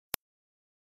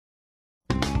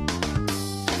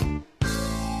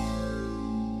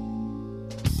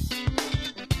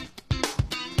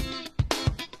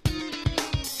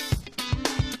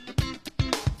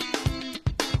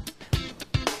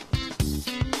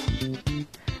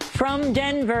From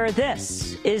Denver,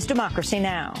 this is Democracy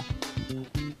Now!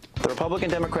 The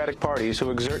Republican-Democratic parties,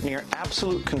 who exert near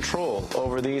absolute control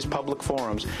over these public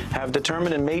forums, have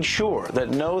determined and made sure that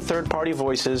no third-party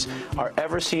voices are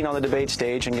ever seen on the debate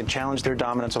stage and can challenge their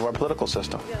dominance of our political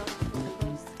system.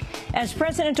 As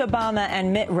President Obama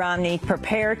and Mitt Romney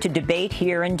prepare to debate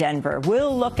here in Denver,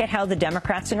 we'll look at how the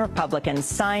Democrats and Republicans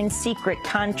signed secret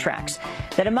contracts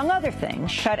that, among other things,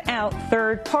 shut out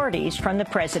third parties from the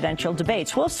presidential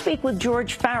debates. We'll speak with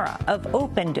George Farah of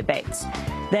Open Debates.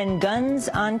 Then guns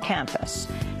on campus.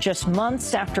 Just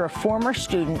months after a former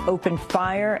student opened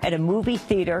fire at a movie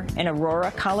theater in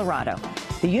Aurora, Colorado,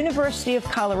 the University of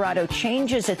Colorado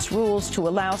changes its rules to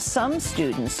allow some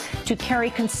students to carry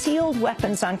concealed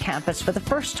weapons on campus for the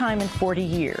first time in 40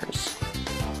 years.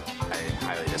 I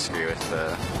highly disagree with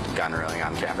the gun ruling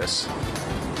on campus.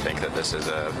 I think that this is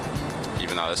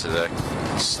even though this is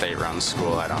a state-run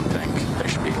school, I don't think there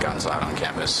should be guns allowed on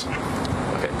campus.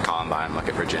 Look at Columbine, look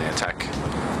at Virginia Tech.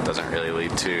 It doesn't really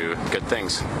lead to good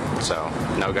things. So,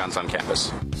 no guns on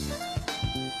campus.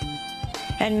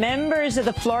 And members of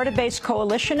the Florida-based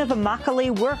Coalition of Immokalee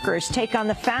Workers take on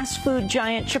the fast food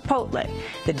giant Chipotle.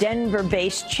 The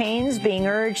Denver-based chain's being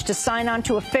urged to sign on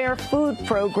to a fair food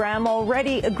program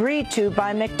already agreed to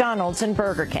by McDonald's and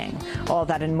Burger King. All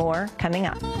that and more coming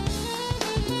up.